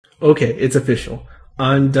Okay, it's official.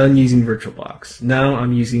 I'm done using VirtualBox. Now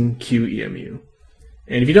I'm using Qemu.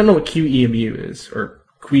 And if you don't know what Qemu is, or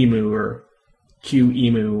Qemu, or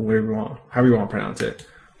Qemu, however you want to pronounce it,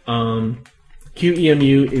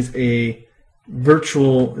 Qemu is a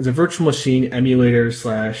virtual machine emulator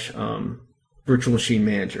slash virtual machine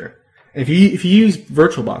manager. And if you use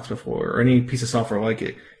VirtualBox before or any piece of software like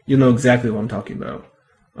it, you'll know exactly what I'm talking about.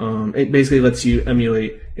 It basically lets you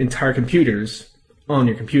emulate entire computers on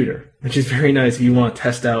your computer, which is very nice if you want to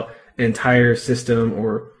test out an entire system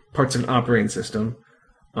or parts of an operating system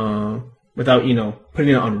without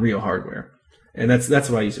putting it on real hardware. And that's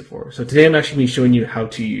what I use it for. So today I'm actually going to be showing you how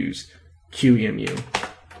to use Qemu.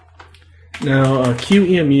 Now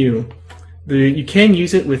Qemu, you can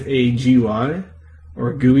use it with a GUI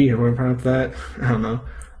or a GUI, however you pronounce that. I don't know.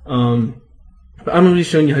 But I'm going to be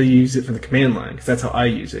showing you how to use it from the command line because that's how I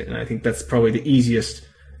use it, and I think that's probably the easiest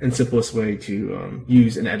and simplest way to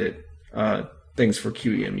use and edit things for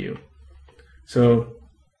Qemu. So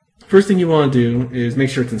first thing you want to do is make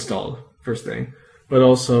sure it's installed, first thing. But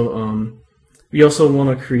also, we also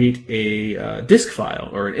want to create a disk file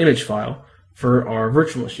or an image file for our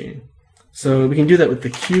virtual machine. So we can do that with the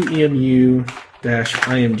qemu-img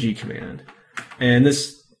command. And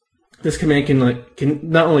this command can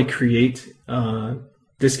not only create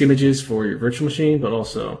disk images for your virtual machine, but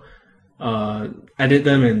also edit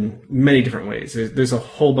them in many different ways. There's a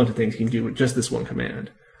whole bunch of things you can do with just this one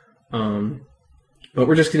command. But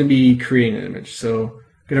we're just going to be creating an image. So I'm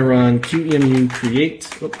going to run qemu create,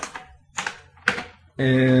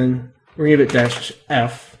 and we're going to give it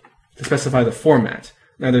 -f to specify the format.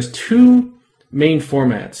 Now there's two main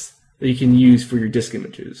formats that you can use for your disk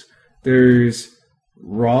images. There's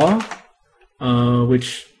RAW,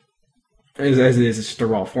 which as it is, it's just a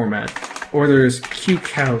raw format, or there's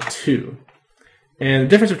QCOW2. And the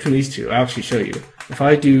difference between these two, I'll actually show you. If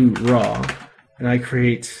I do raw and I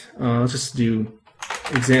create, let's just do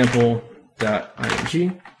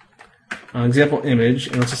example.img, example image,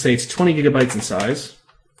 and let's just say it's 20 gigabytes in size.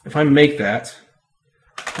 If I make that,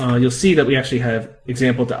 you'll see that we actually have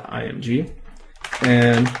example.img,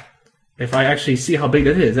 and if I actually see how big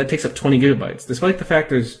that is, that takes up 20 gigabytes, despite the fact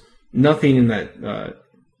there's nothing in that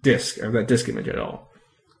disk or that disk image at all,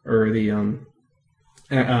 or the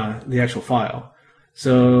actual file.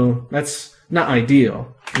 So that's not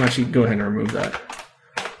ideal. I'm actually go ahead and remove that.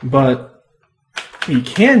 But what you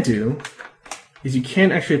can do is you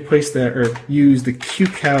can actually place that or use the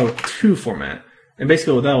QCOW2 format. And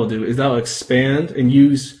basically what that will do is that will expand and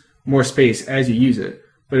use more space as you use it.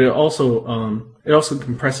 But it also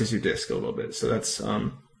compresses your disk a little bit. So that's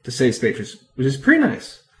to save space, which is pretty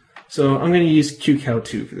nice. So I'm going to use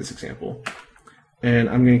QCOW2 for this example. And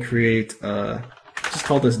I'm going to create, just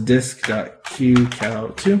call this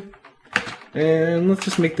disk.qcow2. And let's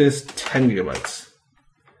just make this 10 gigabytes.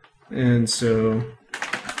 And so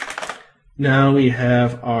now we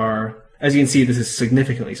have our, as you can see, this is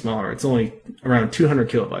significantly smaller. It's only around 200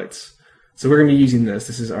 kilobytes. So we're going to be using this.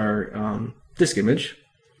 This is our disk image.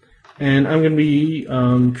 And I'm going to be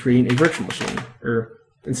creating a virtual machine, or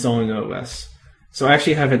installing the OS. So I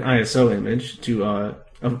actually have an ISO image to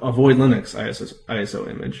avoid Linux ISO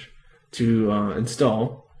image to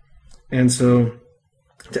install. And so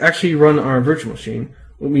to actually run our virtual machine,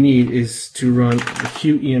 what we need is to run the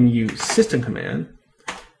qemu system command.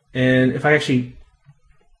 And if I actually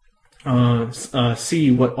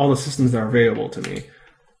see what all the systems that are available to me,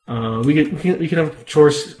 we can of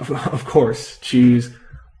course choose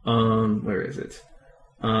where is it?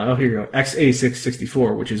 Oh, here you go,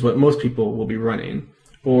 x86-64, which is what most people will be running.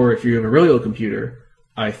 Or if you have a really old computer,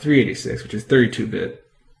 i386, which is 32-bit.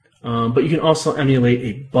 But you can also emulate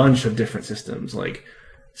a bunch of different systems, like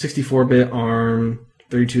 64-bit ARM,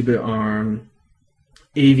 32-bit ARM,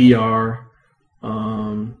 AVR,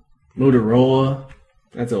 Motorola,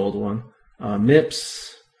 that's an old one,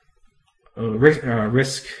 MIPS,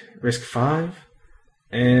 RISC-V,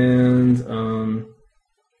 and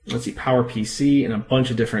let's see, PowerPC, and a bunch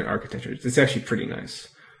of different architectures. It's actually pretty nice.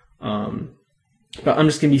 But I'm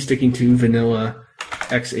just going to be sticking to vanilla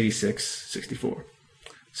x86-64.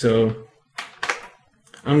 So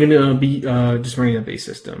I'm going to be just running a base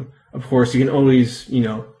system. Of course, you can always,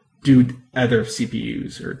 do other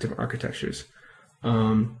CPUs or different architectures.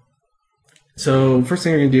 So first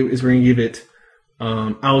thing we're going to do is we're going to give it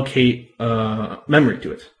allocate memory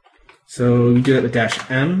to it. So we do that with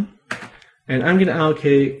 -m, and I'm going to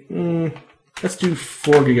allocate, let's do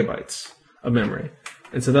 4 gigabytes of memory.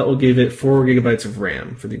 And so that will give it 4 gigabytes of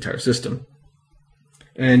RAM for the entire system.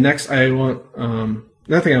 And next I want,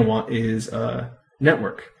 another thing I want is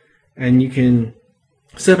network. And you can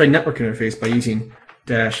set up a network interface by using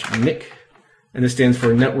 -NIC, and this stands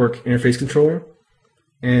for Network Interface Controller.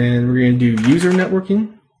 And we're going to do user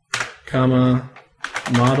networking, comma,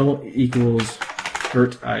 model equals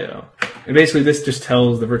virt.io. And basically this just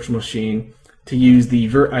tells the virtual machine to use the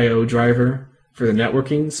virt.io driver for the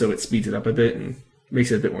networking, so it speeds it up a bit and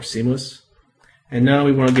makes it a bit more seamless. And now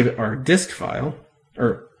we want to give it our disk file,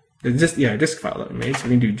 or the disk file that we made. So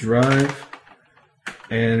we can do drive,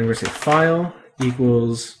 and we're going to say file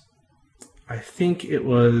equals, I think it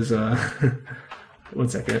was, 1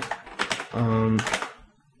 second.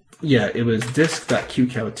 Yeah, it was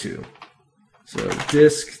disk.qcow2. So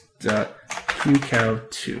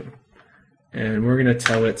disk.qcow2. And we're going to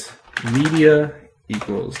tell it media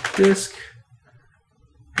equals disk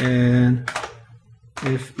and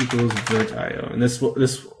if equals virt.io. And this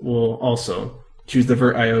will also choose the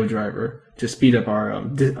virt.io driver to speed up our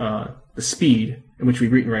the speed in which we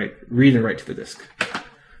read and write to the disk.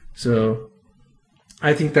 So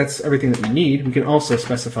I think that's everything that we need. We can also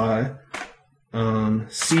specify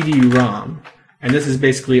CD-ROM, and this is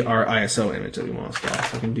basically our ISO image that we want to install.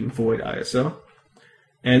 So I can do void ISO.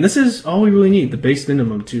 And this is all we really need, the base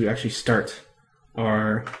minimum to actually start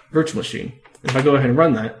our virtual machine. If I go ahead and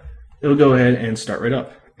run that, it'll go ahead and start right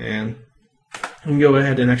up. And we can go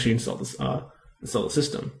ahead and actually install this, install the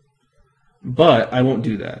system. But I won't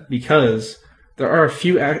do that because there are a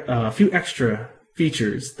few extra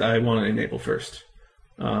features that I want to enable first.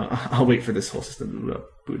 I'll wait for this whole system to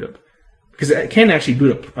boot up. Because it can actually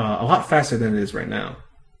boot up a lot faster than it is right now.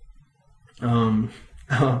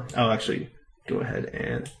 I'll actually go ahead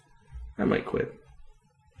and I might quit.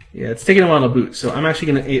 Yeah, it's taking a while to boot, so I'm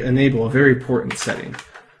actually going to enable a very important setting.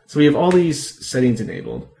 So we have all these settings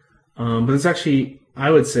enabled, but it's actually, I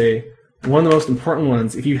would say, one of the most important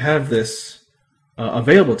ones. If you have this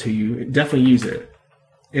available to you, definitely use it.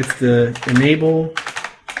 It's the enable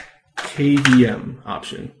KVM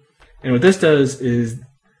option. And what this does is,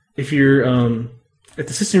 if the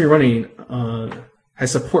system you're running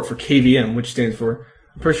has support for KVM, which stands for,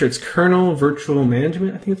 I'm pretty sure it's kernel virtual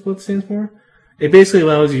management, I think that's what it stands for. It basically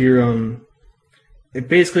allows your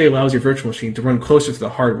virtual machine to run closer to the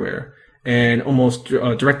hardware and almost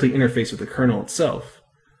directly interface with the kernel itself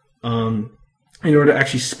in order to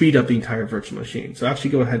actually speed up the entire virtual machine. So I'll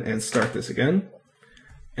actually go ahead and start this again,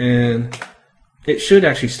 and it should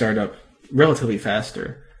actually start up relatively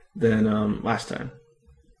faster than last time.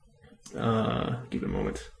 Give it a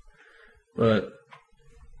moment. But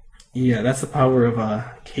yeah, that's the power of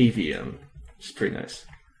KVM, which is pretty nice.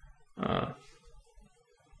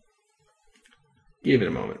 Give it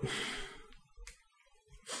a moment.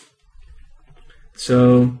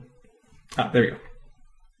 So, there we go.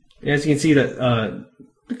 And as you can see, that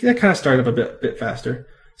kind of started up a bit faster.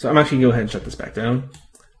 So I'm actually going to go ahead and shut this back down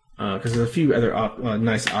because there's a few other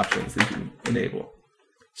nice options that you can enable.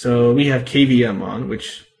 So we have KVM on,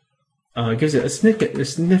 which gives it a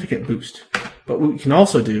significant boost. But what we can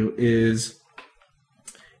also do is,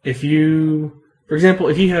 for example,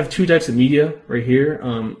 if you have two types of media right here,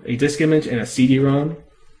 a disk image and a CD-ROM,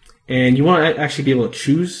 and you want to actually be able to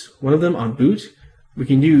choose one of them on boot, what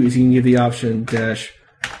you can do is you can give the option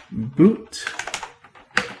 -boot,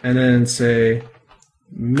 and then say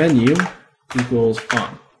menu equals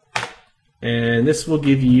on. And this will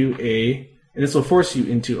give you and this will force you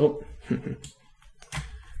into,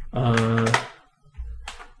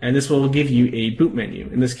 and this will give you a boot menu.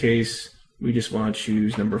 In this case, we just want to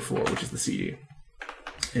choose number 4, which is the CD,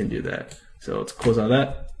 and do that. So let's close out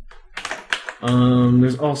that.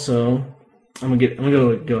 There's also, I'm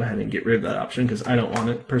gonna go ahead and get rid of that option because I don't want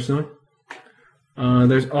it personally.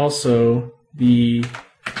 There's also the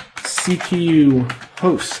CPU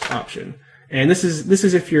host option, and this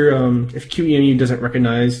is if if Qemu doesn't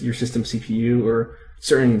recognize your system CPU or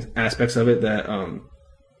certain aspects of it that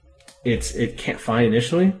it can't find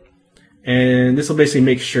initially, and this will basically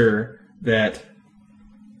make sure that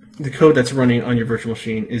the code that's running on your virtual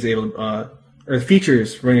machine is able to, or the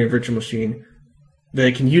features running on your virtual machine, that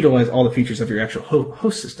it can utilize all the features of your actual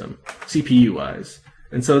host system, CPU wise,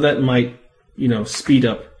 and so that might speed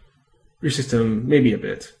up your system maybe a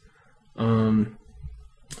bit.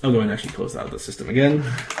 I'll go ahead and actually close out the system again.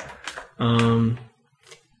 And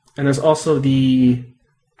there's also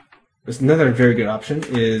there's another very good option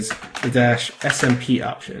is the -SMP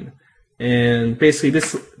option, and basically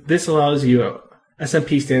this allows you.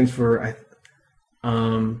 SMP stands for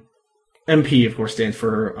MP, of course, stands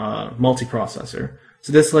for multiprocessor.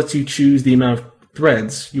 So this lets you choose the amount of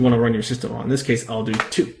threads you want to run your system on. In this case, I'll do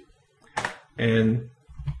 2, and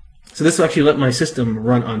so this will actually let my system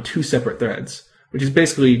run on 2 separate threads, which is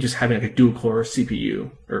basically just having like a dual core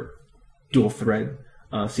CPU or dual thread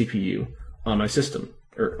CPU on my system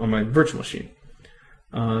or on my virtual machine.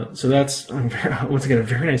 So that's once again a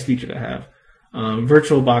very nice feature to have.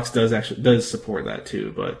 VirtualBox does support that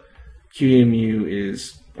too, but QEMU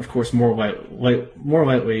is of course more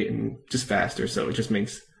lightweight and just faster, so it just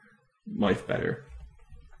makes life better.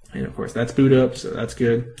 And of course that's boot up, so that's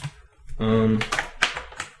good. And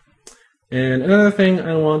another thing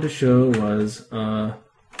I wanted to show was so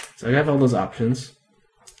I have all those options.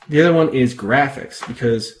 The other one is graphics,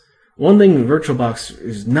 because one thing VirtualBox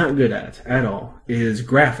is not good at all is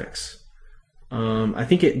graphics. I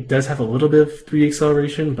think it does have a little bit of 3D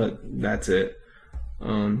acceleration, but that's it.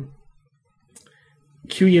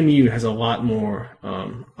 QEMU has a lot more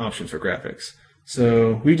options for graphics.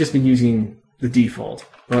 So we've just been using the default.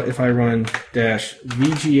 But if I run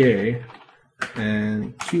 -VGA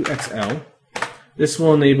and QXL, this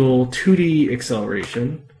will enable 2D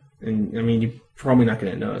acceleration. And I mean, you're probably not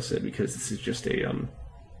going to notice it because this is just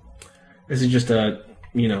a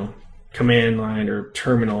command line or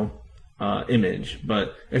terminal image.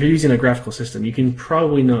 But if you're using a graphical system, you can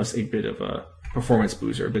probably notice a bit of a performance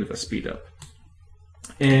boost or a bit of a speed up.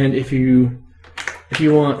 And if you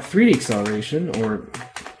want 3D acceleration or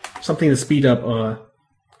something to speed up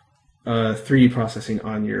 3D processing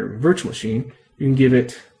on your virtual machine, you can give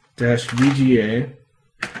it -VGA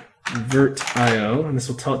vert.io, and this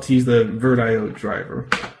will tell it to use the vert.io driver.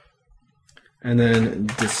 And then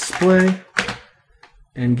display,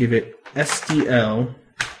 and give it SDL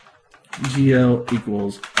GL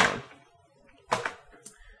equals on.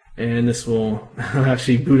 And this will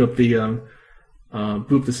actually boot up the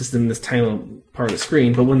system in this tiny little part of the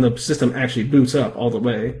screen. But when the system actually boots up all the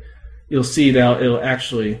way, you'll see that it'll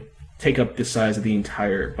actually take up the size of the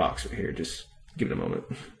entire box right here. Just give it a moment.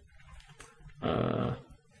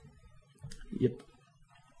 Yep.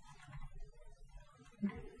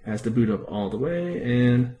 Has to boot up all the way,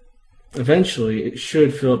 and eventually it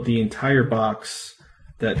should fill up the entire box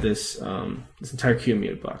that this entire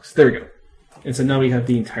QEMU box. There we go. And so now we have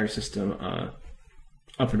the entire system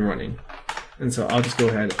up and running. And so I'll just go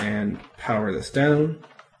ahead and power this down.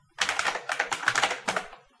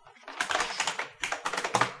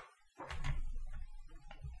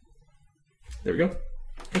 There we go.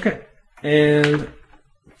 Okay. And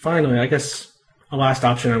finally, I guess a last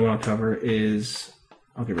option I want to cover is,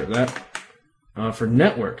 I'll get rid of that, for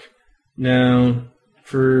network. Now,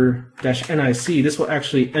 for -NIC, this will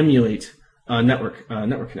actually emulate network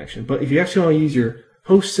connection. But if you actually want to use your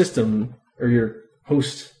host system or your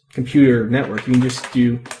host computer network, you can just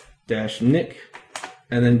do -NIC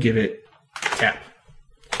and then give it tap,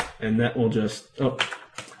 and that will just. Oh,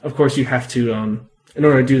 of course you have to. In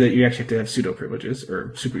order to do that, you actually have to have sudo privileges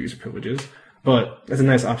or super user privileges. But that's a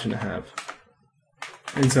nice option to have.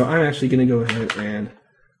 And so I'm actually going to go ahead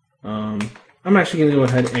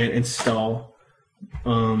and install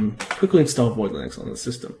quickly install Void Linux on the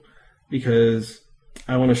system, because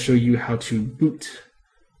I want to show you how to boot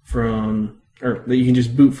from, or that you can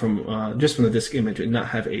just boot from just from the disk image and not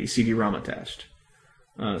have a CD-ROM attached.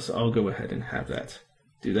 So I'll go ahead and have that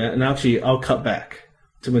do that, and actually I'll cut back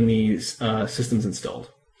to when the system's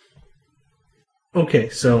installed. Okay,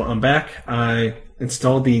 so I'm back. I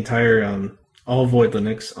installed the entire all Void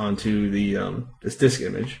Linux onto the this disk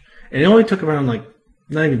image, and it only took around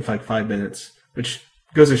not even 5 minutes, which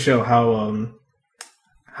goes to show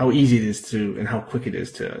how easy it is to and how quick it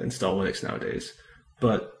is to install Linux nowadays.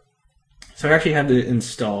 But so I actually have it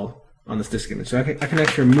installed on this disk image, so I can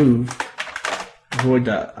actually remove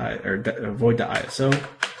void.iso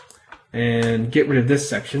and get rid of this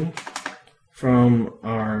section from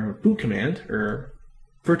our boot command or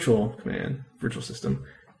virtual system.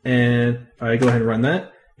 And if I go ahead and run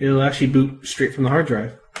that, it'll actually boot straight from the hard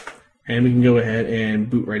drive. And we can go ahead and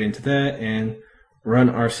boot right into that and run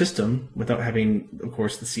our system without having, of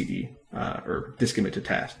course, the CD or disk image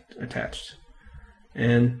attached.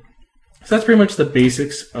 And so that's pretty much the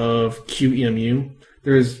basics of QEMU.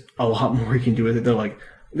 There's a lot more you can do with it, though.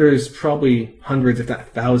 There's probably hundreds, if not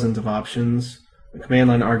thousands, of options, command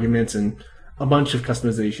line arguments, and a bunch of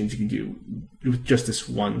customizations you can do with just this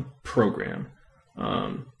one program.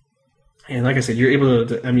 And like I said, you're able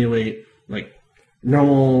to emulate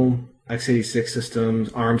normal x86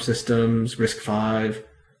 systems, ARM systems, RISC-V,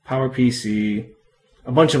 PowerPC,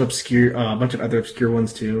 a bunch of other obscure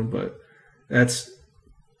ones too. But that's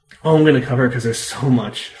all I'm going to cover because there's so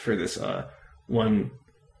much for this one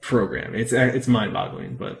program. It's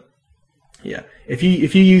mind-boggling. But yeah, if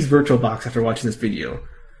you use VirtualBox after watching this video,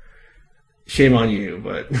 shame on you.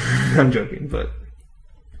 But I'm joking. But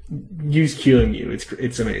use QEMU.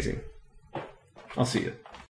 It's amazing. I'll see you.